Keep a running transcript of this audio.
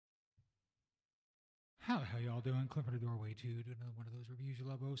How the hell y'all doing? Clipping the doorway to do another one of those reviews you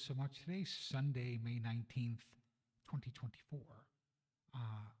love oh so much. Today's Sunday, May 19th, 2024.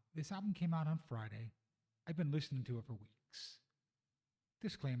 This album came out on Friday. I've been listening to it for weeks.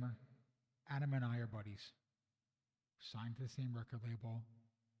 Disclaimer, Adam and I are buddies. Signed to the same record label,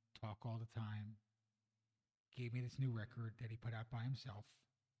 talk all the time. Gave me this new record that he put out by himself.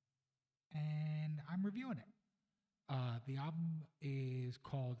 And I'm reviewing it. The album is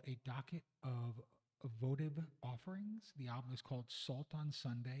called A Docket of Votive Offerings. The album is called Salt on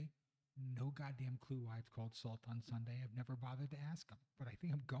Sunday. No goddamn clue why it's called Salt on Sunday. I've never bothered to ask him, but I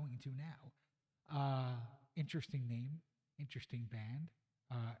think I'm going to now. Interesting name, interesting band.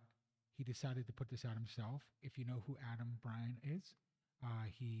 He decided to put this out himself. If you know who Adam Bryan is,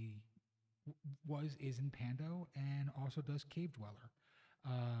 he is in Pando and also does Cave Dweller.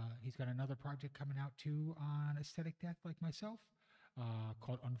 He's got another project coming out too on Aesthetic Death, like myself,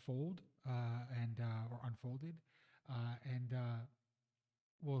 called Unfold or Unfolded, and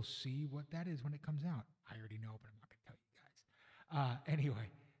we'll see what that is when it comes out. I already know, but I'm not going to tell you guys. Anyway,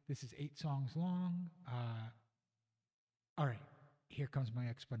 this is 8 songs long. All right, here comes my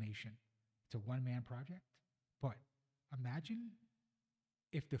explanation. It's a one-man project, but imagine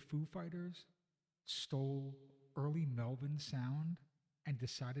if the Foo Fighters stole early Melvin sound and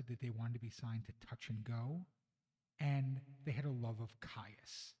decided that they wanted to be signed to Touch and Go, and they had a love of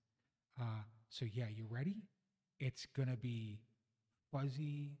Caius. So yeah, you ready? It's gonna be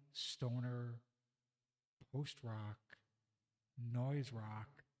fuzzy, stoner, post-rock, noise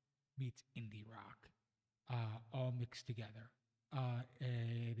rock meets indie rock, all mixed together.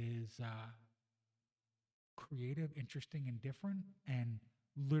 It is creative, interesting, and different, and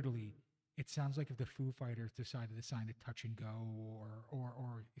literally, it sounds like if the Foo Fighters decided to sign a Touch and Go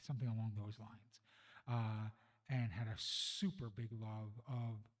or something along those lines, and had a super big love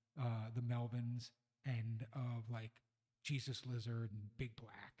of the Melvins and of like Jesus Lizard and Big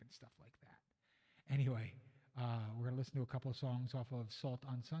Black and stuff like that. Anyway, we're going to listen to a couple of songs off of Salt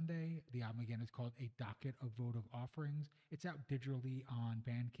on Sunday. The album again is called A Docket of Votive Offerings. It's out digitally on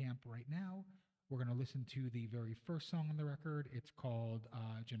Bandcamp right now. We're going to listen to the very first song on the record. It's called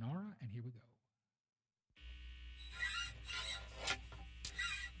Janara, and here we go.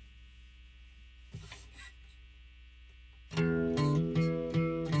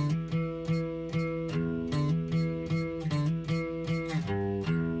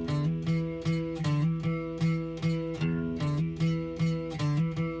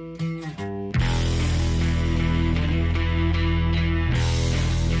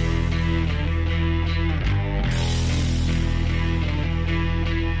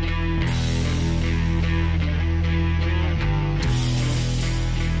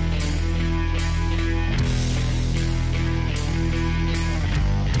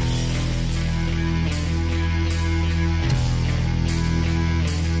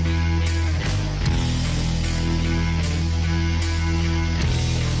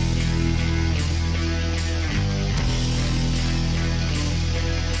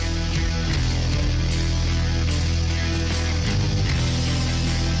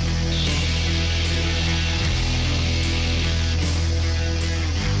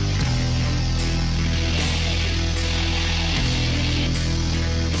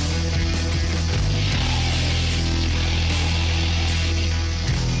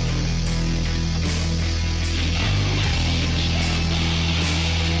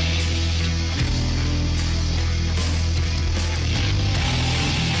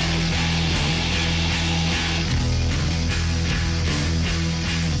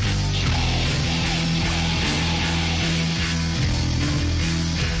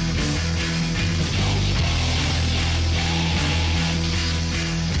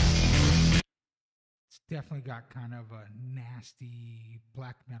 Definitely got kind of a nasty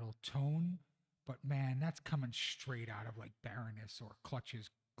black metal tone, but man, that's coming straight out of like Baroness or Clutch's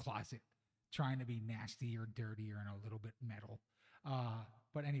closet, trying to be nasty or dirty or a little bit metal.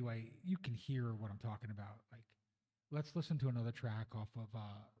 But anyway, you can hear what I'm talking about. Like, let's listen to another track off of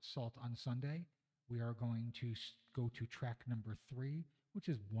Salt on Sunday. We are going to go to track number 3, which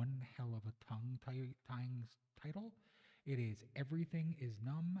is one hell of a tongue-tying title. It is Everything is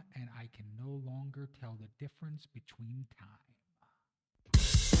Numb, and I can no longer tell the difference between time.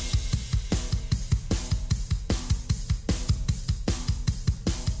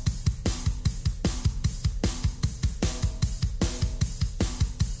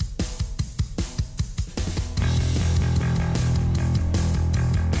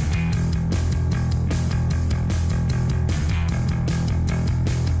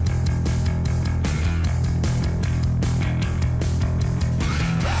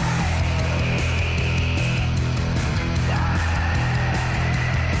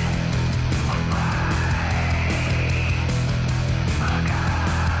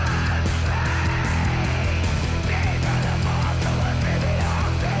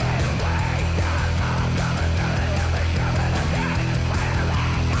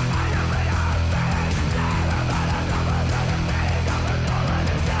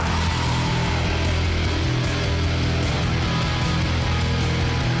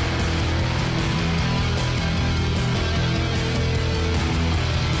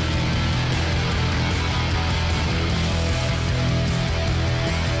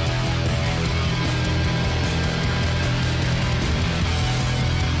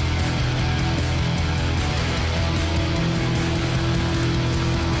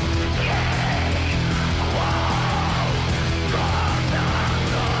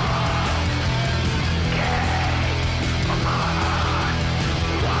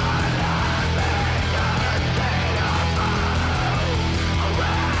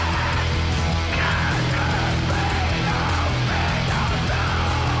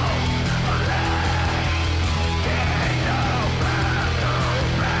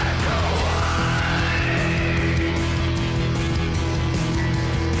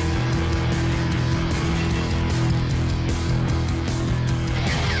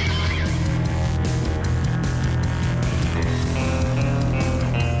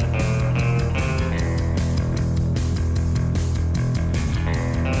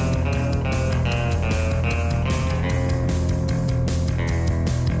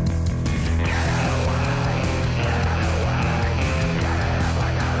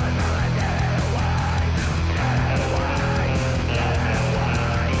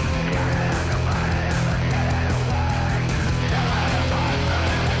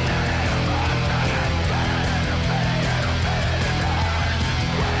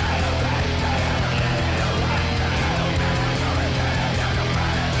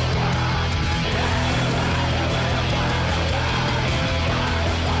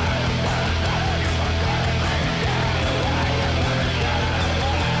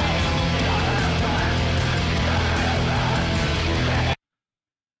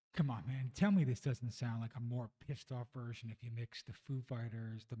 tell me this doesn't sound like a more pissed off version if you mix the Foo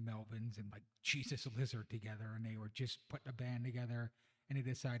Fighters, the Melvins, and like Jesus Lizard together, and they were just putting a band together, and they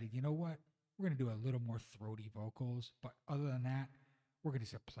decided, you know what, we're gonna do a little more throaty vocals, but other than that, we're gonna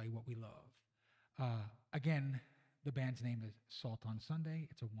just play what we love. Again, the band's name is Salt on Sunday.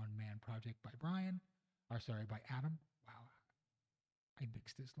 It's a one-man project by by Adam. Wow, I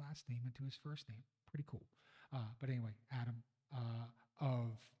mixed his last name into his first name. Pretty cool. But anyway, Adam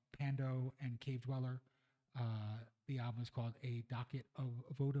of Pando and Cave Dweller. The album is called A Docket of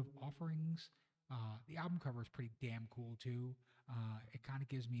Votive Offerings. The album cover is pretty damn cool too. It kind of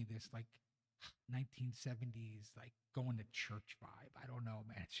gives me this like 1970s like going to church vibe. I don't know,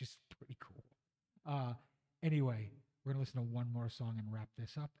 man. It's just pretty cool. Anyway, we're gonna listen to one more song and wrap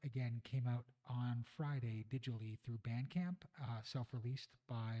this up. Again, came out on Friday digitally through Bandcamp, self-released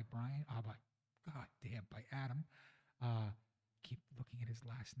by Brian. By Adam. Keep looking at his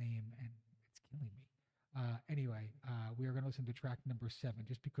last name and it's killing me. Anyway, we are gonna listen to track number 7,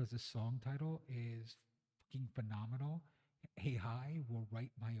 just because the song title is fucking phenomenal. Hey Hi will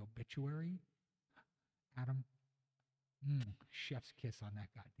write my obituary. Adam, chef's kiss on that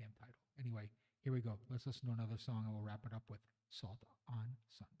goddamn title. Anyway, here we go. Let's listen to another song and we'll wrap it up with Salt on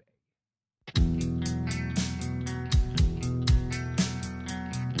Sunday.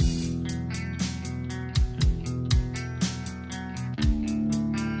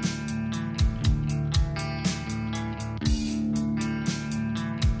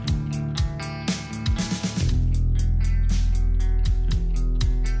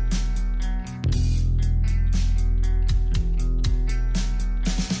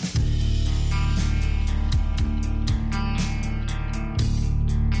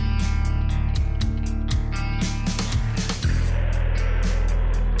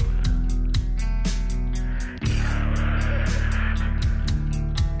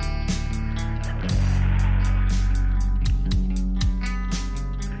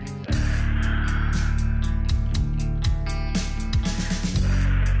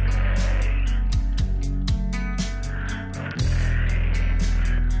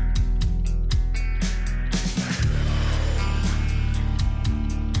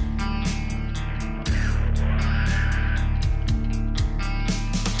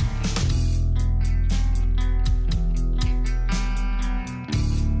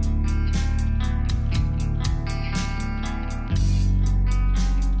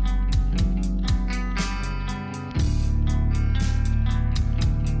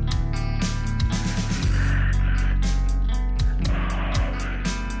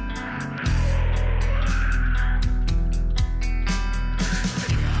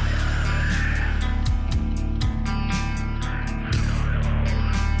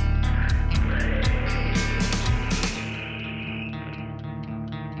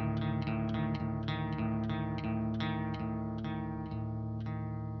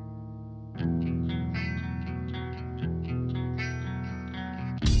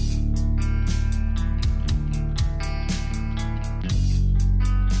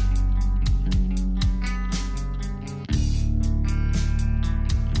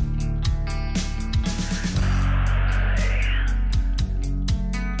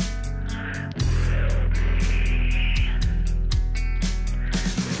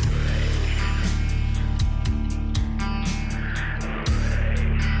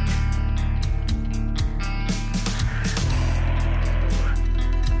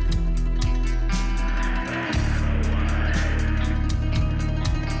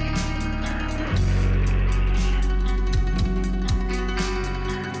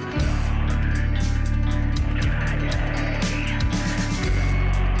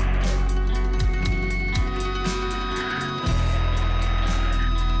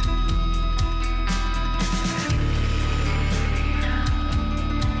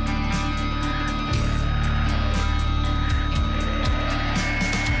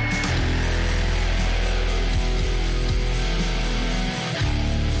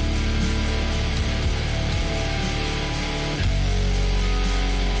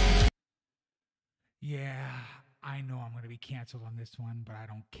 Canceled on this one, but I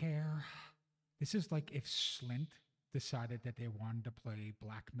don't care. This is like if Slint decided that they wanted to play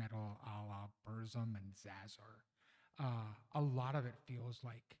black metal a la Burzum and Zazzar. A lot of it feels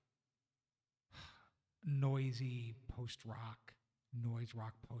like noisy post-rock, noise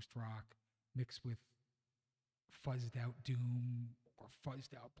rock post-rock mixed with fuzzed out doom or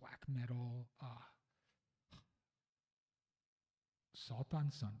fuzzed out black metal. Salt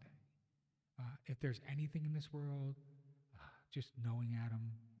on Sunday. If there's anything in this world, just knowing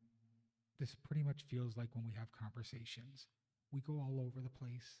Adam, this pretty much feels like when we have conversations. We go all over the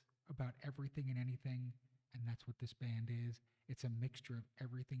place about everything and anything, and that's what this band is. It's a mixture of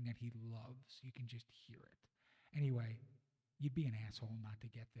everything that he loves. You can just hear it. Anyway, you'd be an asshole not to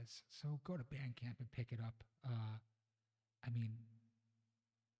get this. So go to Bandcamp and pick it up. I mean,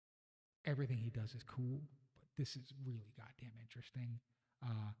 everything he does is cool, but this is really goddamn interesting.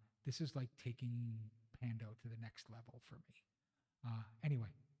 This is like taking Pando to the next level for me.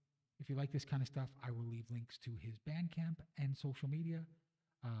 Anyway, if you like this kind of stuff, I will leave links to his Bandcamp and social media.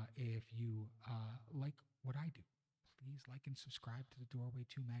 If you like what I do, please like and subscribe to the Doorway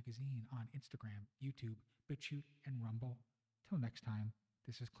 2 magazine on Instagram, YouTube, BitChute, and Rumble. Till next time,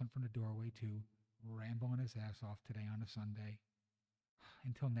 this is Clint from the Doorway 2, rambling his ass off today on a Sunday.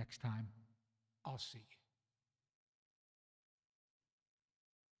 Until next time, I'll see you.